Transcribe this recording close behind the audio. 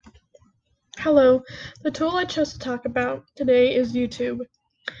Hello, the tool I chose to talk about today is YouTube.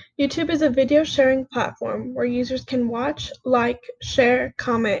 YouTube is a video sharing platform where users can watch, like, share,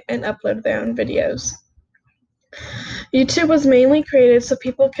 comment, and upload their own videos. YouTube was mainly created so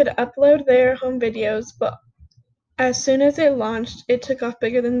people could upload their home videos, but as soon as it launched, it took off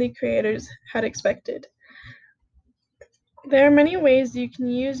bigger than the creators had expected. There are many ways you can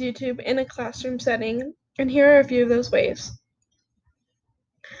use YouTube in a classroom setting, and here are a few of those ways.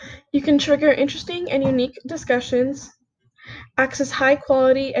 You can trigger interesting and unique discussions, access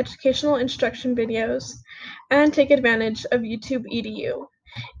high-quality educational instruction videos, and take advantage of YouTube EDU.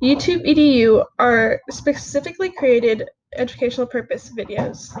 YouTube EDU are specifically created educational purpose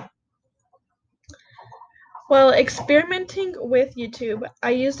videos. While experimenting with YouTube,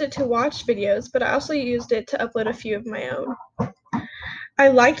 I used it to watch videos, but I also used it to upload a few of my own. I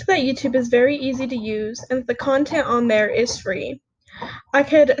liked that YouTube is very easy to use and the content on there is free. I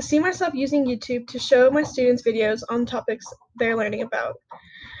could see myself using YouTube to show my students videos on topics they're learning about,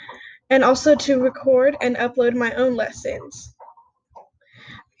 and also to record and upload my own lessons.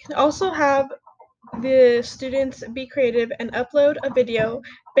 I can also have the students be creative and upload a video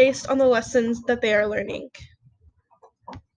based on the lessons that they are learning.